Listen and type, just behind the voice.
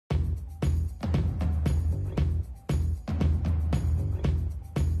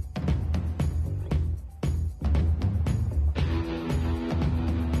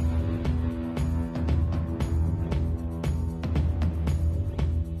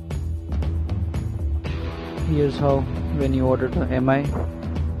Here's how when you order the MI,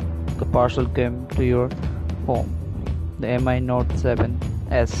 the parcel came to your home. The MI Note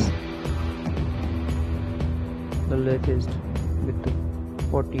 7S, the latest with the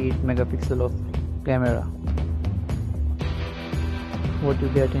 48 megapixel of camera. What you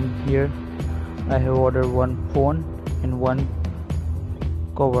get in here, I have ordered one phone and one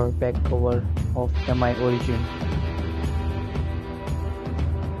back cover of MI Origin.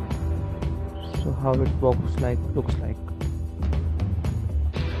 So how it looks like.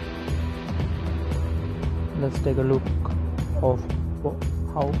 Let's take a look of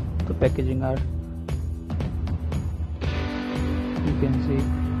how the packaging are. You can see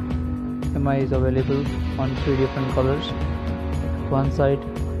MI is available on 3 different colors. One side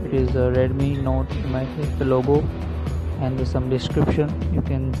it is a Redmi Note MI, the logo and some description. You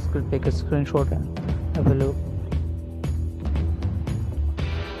can take a screenshot and have a look.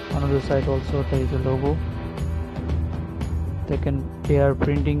 Another side also there is a logo. They are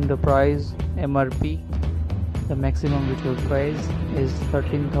printing the price MRP. The maximum retail price is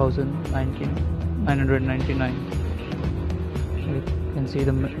 13,999. You can see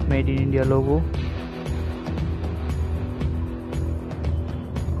the Made in India logo.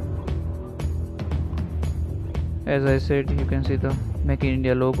 As I said, you can see the Make in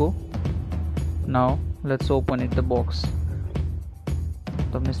India logo. Now let's open it, the box.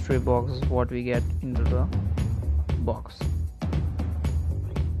 The mystery box is what we get into the box.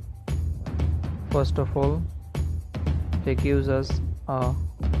 First of all, they gives us a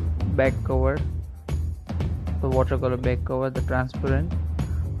back cover, the watercolor back cover, the transparent.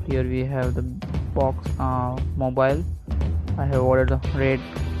 Here we have the box mobile. I have ordered a red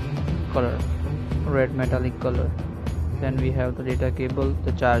color, red metallic color. Then we have the data cable,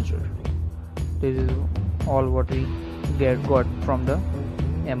 the charger. This is all what we got from the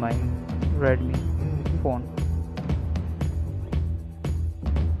MI Redmi phone.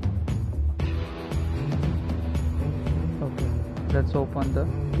 Okay, let's open the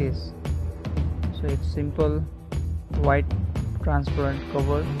case. So it's simple white transparent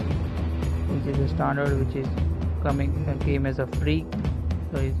cover, which is a standard, which is came as a free.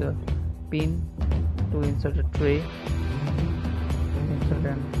 There is a pin to insert a tray, insert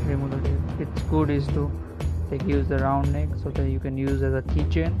and remove it. It's good is to use the round neck so that you can use as a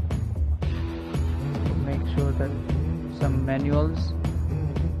keychain. Make sure that some manuals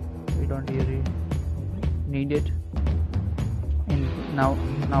we don't really need it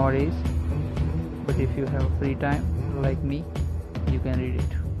nowadays, but if you have free time like me, you can read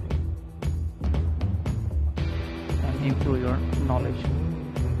it and improve your knowledge.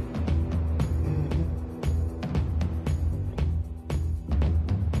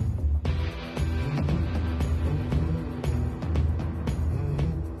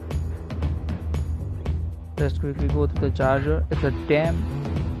 Let's quickly go to the charger. It's a 10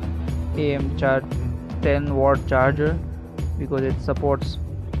 watt charger because it supports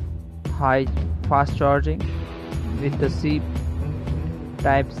fast charging with the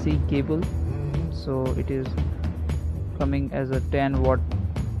type C cable. So it is coming as a 10 watt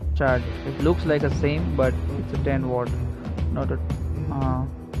charge. It looks like a same, but it's a 10 watt, not a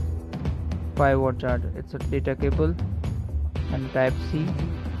 5 watt charger. It's a data cable and type C,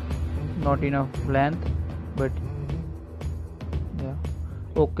 not enough length, but yeah,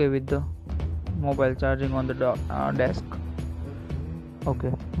 okay with the mobile charging on the desk.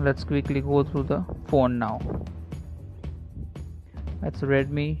 Okay, let's quickly go through the phone now. That's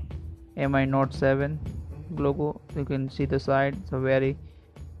Redmi MI Note 7 logo. You can see the side, it's a very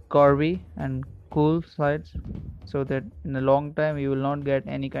curvy and cool sides, so that in a long time you will not get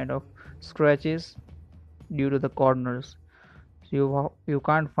any kind of scratches due to the corners. So you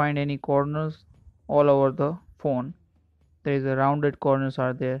can't find any corners all over the phone. There is a rounded corners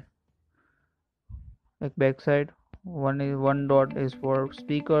are there. Like backside, one dot is for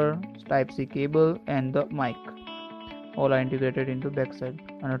speaker, type C cable and the mic. All are integrated into backside.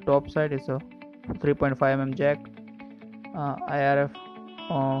 On the top side is a 3.5mm jack, IRF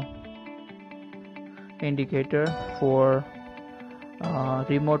indicator for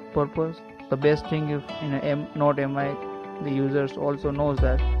remote purpose. The best thing is in a Note MI, the users also knows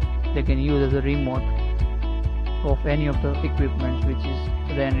that they can use as a remote of any of the equipment which is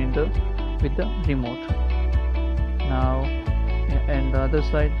ran with the remote. Now, and the other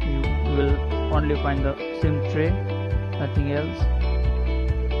side you will only find the SIM tray, nothing else.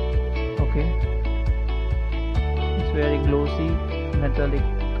 Okay, it's very glossy metallic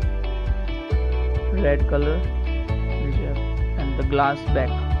red color, and the glass back,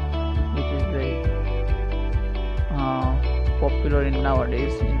 which is very popular in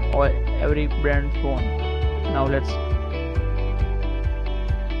nowadays in every brand phone. Now let's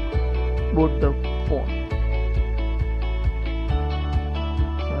boot the phone.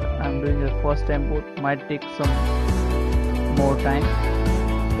 So I'm doing the first time boot, might take some more time,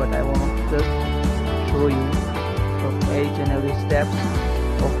 but I want to just show you of each and every steps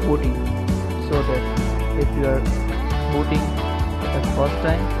of booting, so that if you are booting the first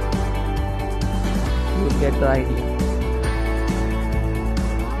time, you will get the idea.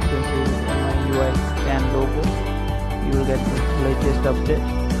 You can see my UI scan logo, you will get the latest update.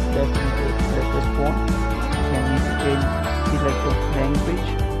 Definitely select the phone. You can need to change, select the language,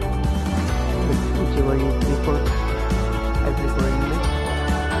 whichever you prefer. I prefer English.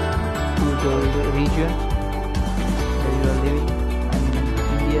 Choose your region where you are living. I'm in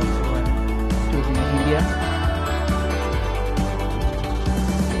India, so I'm choosing India.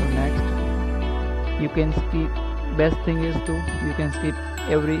 So next, you can skip. Best thing is you can skip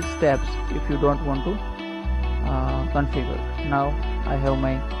every steps if you don't want to configure. Now I have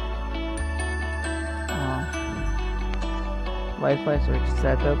my Wi-Fi, so it's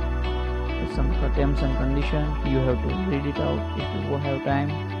set up with some terms and conditions. You have to read it out if you won't have time.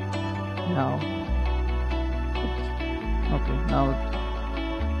 Now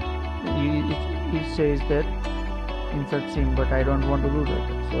it says that insert SIM, but I don't want to do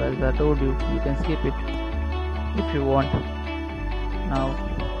that. So as I told you, you can skip it if you want. Now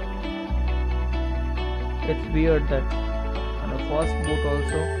it's weird that on the first boot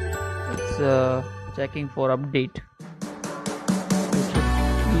also it's checking for update, which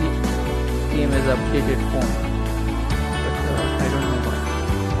came as updated phone, but I don't know why.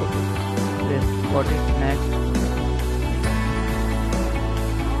 Okay, let's got it. Next,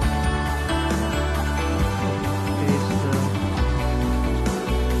 is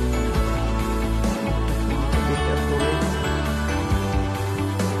data storage.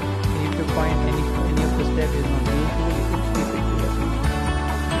 If you find any of the step is not useful, you can skip it.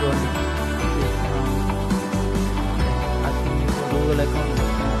 You don't need asking you for Google account.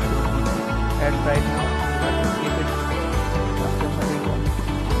 Add right now, but skip it. Somebody wants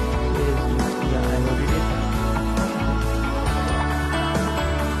is yeah, I already did.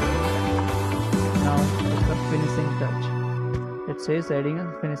 Now it's the finishing touch. It says adding a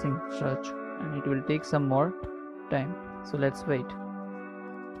finishing touch, and it will take some more time. So let's wait.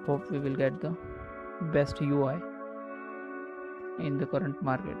 Hope we will get the best UI in the current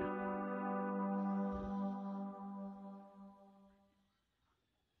market.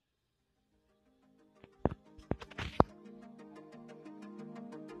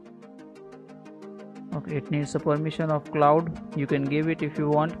 Okay, it needs a permission of cloud. You can give it if you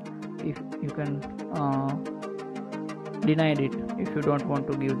want. If you can deny it if you don't want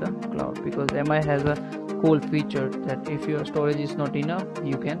to give the cloud, because MI has a cool feature that if your storage is not enough,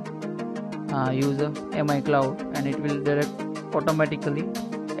 you can use a MI cloud, and it will automatically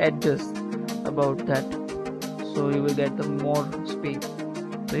adjust about that, so you will get the more space.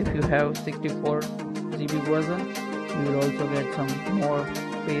 So if you have 64 GB version, you will also get some more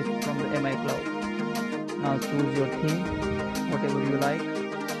space from the MI cloud. Now choose your theme, whatever you like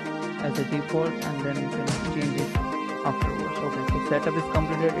as a default, and then you can change it afterwards. Okay, so setup is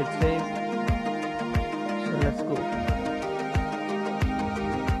completed, it says. So let's go.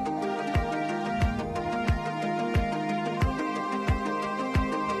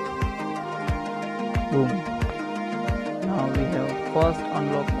 Boom. Now we have first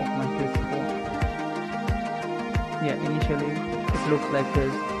unlock of my this phone. Yeah, initially it looks like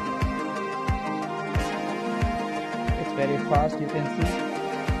this. It's very fast, you can see.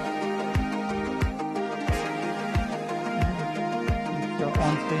 It's the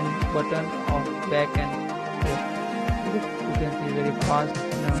on-screen button of back and you can see very fast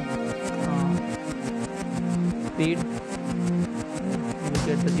speed. You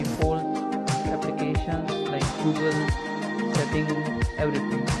get the default applications like Google, settings,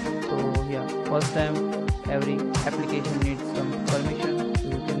 everything. So yeah, first time every application needs some permission, so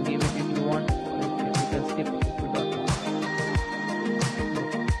you can give it if you want, or you can skip it if you don't want.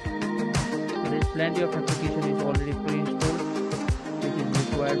 So there is plenty of application is already pre-installed, which is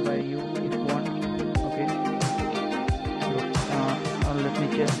required by you if you want. Okay, so now let me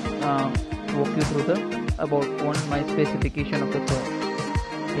just walk you through the about phone, my specification of the phone.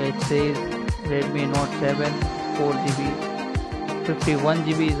 Yeah, it says Redmi Note 7 4GB,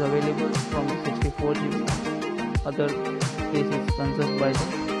 51GB is available from 64GB. Other space is consumed by the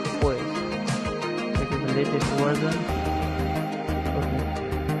OS. It is the latest version. Okay.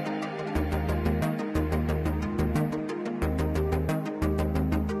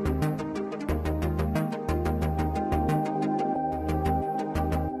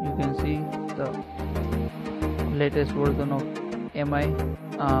 You can see the latest version of mi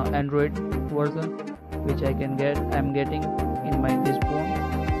Android version, which I'm getting in my this phone.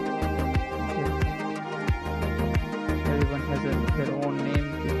 Everyone has their own name.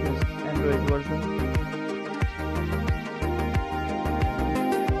 This is Android version.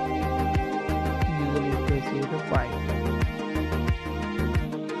 Usually they say the 5.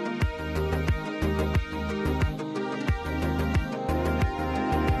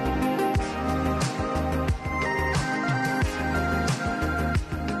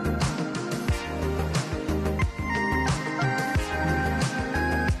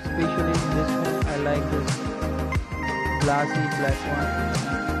 Especially this one, I like this glassy black one.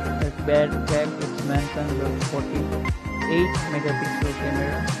 As bad fact, it's mentioned the 48 megapixel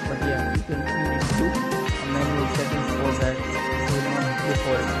camera, but yeah, you need to do a manual setting for that. You will not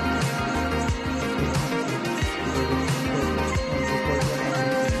default.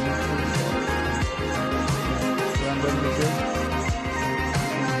 So I'm going to do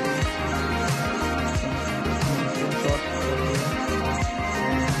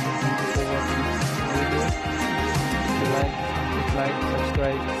like,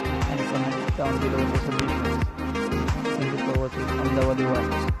 subscribe, and comment down below.